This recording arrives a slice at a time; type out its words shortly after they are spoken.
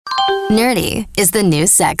Nerdy is the new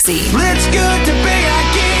sexy. It's good to be a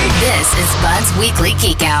geek. This is Bud's Weekly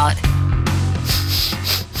Geek Out.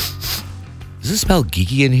 Does it smell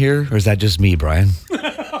geeky in here, or is that just me, Brian?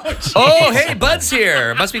 Oh, hey, Bud's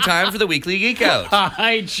here. Must be time for the Weekly Geek Out.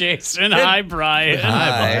 Hi, Jason. Hi, Brian.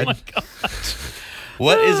 Hi. Oh, my God.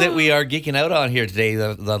 What is it we are geeking out on here today?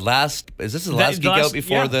 The last, is this the last Geek Out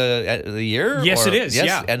before the year? Yes, or? it is. Yes?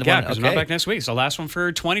 Yeah, And because we're not back next week. It's the last one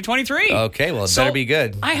for 2023. Okay, well, it better be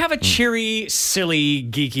good. I have a cheery, silly,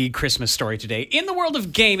 geeky Christmas story today. In the world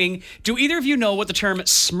of gaming, do either of you know what the term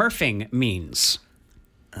smurfing means?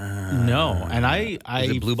 No, and I Is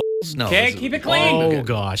it blue balls? No. Okay, is keep it clean. Oh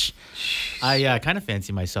gosh, I kind of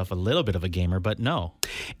fancy myself a little bit of a gamer, but no.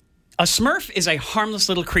 A Smurf is a harmless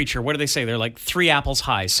little creature. What do they say? They're like 3 apples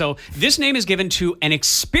high. So this name is given to an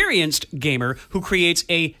experienced gamer who creates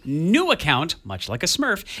a new account, much like a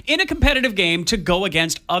Smurf, in a competitive game to go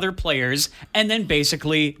against other players and then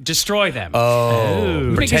basically destroy them.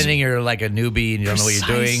 Oh, pretending you're like a newbie and you don't know what you're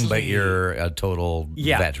doing, but Precisely. you're a total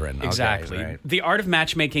veteran. Okay, Exactly. right. The art of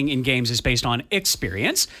matchmaking in games is based on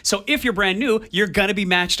experience. So if you're brand new, you're going to be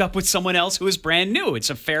matched up with someone else who is brand new. It's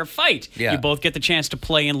a fair fight. Yeah. You both get the chance to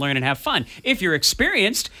play and learn and have fun. If you're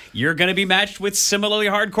experienced, you're going to be matched with similarly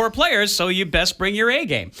hardcore players, so you best bring your A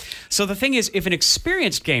game. So the thing is, if an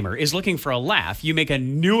experienced gamer is looking for a laugh, you make a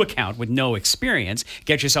new account with no experience,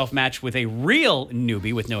 get yourself matched with a real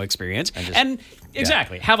newbie with no experience, and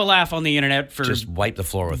exactly, have a laugh on the internet for... Just wipe the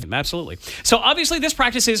floor with them. Absolutely. So obviously this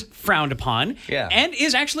practice is frowned upon and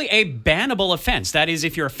is actually a bannable offense. That is,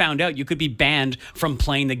 if you're found out, you could be banned from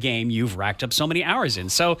playing the game you've racked up so many hours in.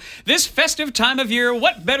 So this festive time of year,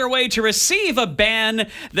 what better way to receive a ban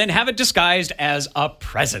than have it disguised as a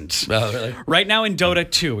present? Oh, really? Right now in Dota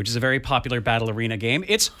 2, which is a very popular battle arena game,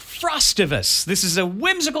 it's Frostivus. This is a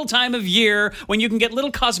whimsical time of year when you can get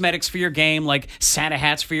little cosmetics for your game, like Santa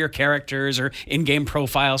hats for your characters or in-game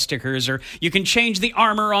profile stickers, or you can change the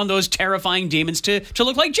armor on those terrifying demons to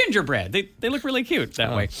look like gingerbread. They look really cute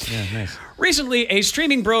that way. Yeah, nice. Recently, a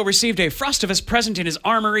streaming bro received a Frostivus present in his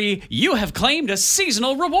armory. You have claimed a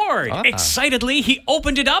seasonal reward. Excitedly, he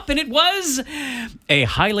opened it up, and it was a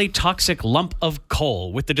highly toxic lump of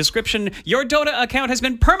coal with the description, your Dota account has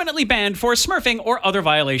been permanently banned for smurfing or other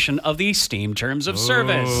violation of the Steam Terms of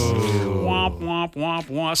Service. Womp, womp, womp,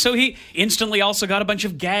 womp. So he instantly also got a bunch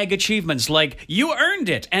of gag achievements like You Earned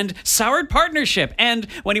It and Soured Partnership. And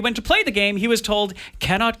when he went to play the game, he was told,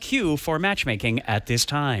 cannot queue for matchmaking at this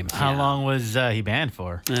time. How long was he banned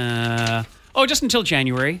for? Just until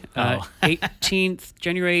January 18th.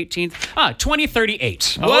 January 18th.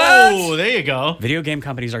 2038. Oh, there you go. Video game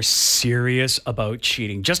companies are serious about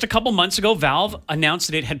cheating. Just a couple months ago, Valve announced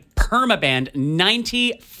that it had permabanned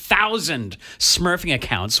 90,000 smurfing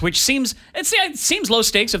accounts, which seems low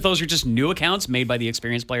stakes if those are just new accounts made by the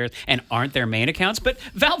experienced players and aren't their main accounts. But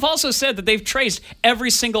Valve also said that they've traced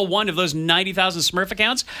every single one of those 90,000 Smurf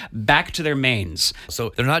accounts back to their mains.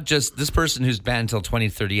 So they're not just this person who's banned until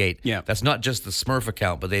 2038. Yeah. That's not just the Smurf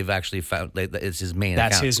account, but they've actually found it's his main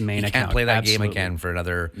account. That's his main He account. can't play that Absolutely. game again for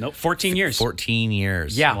another 14 years. 14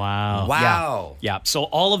 years. Yeah. Wow. Yeah. So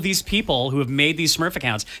all of these people who have made these Smurf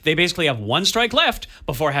accounts, they basically have one strike left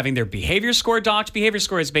before having their behavior score docked. Behavior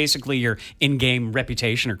score is basically your in-game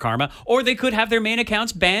reputation or karma, or they could have their main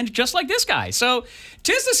accounts banned just like this guy. So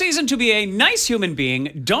 'tis the season to be a nice human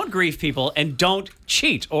being, don't grieve people, and don't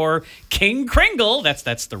cheat. Or King Kringle,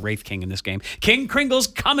 that's the Wraith King in this game, King Kringle's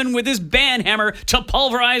coming with his ban hammer to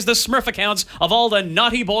pulverize the Smurf accounts of all the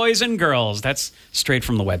naughty boys and girls. That's straight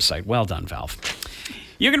from the website. Well done, Valve.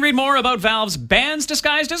 You can read more about Valve's bans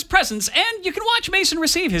disguised as presents, and you can watch Mason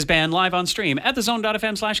receive his ban live on stream at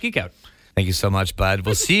thezone.fm/geekout. Thank you so much, Bud.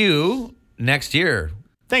 We'll see you next year.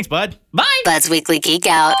 Thanks, bud. Bye! Bud's Weekly Geek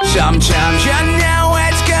Out. Sometimes you know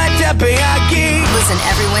it's good to be a geek. Listen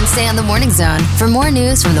every Wednesday on The Morning Zone for more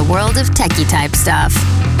news from the world of techie type stuff.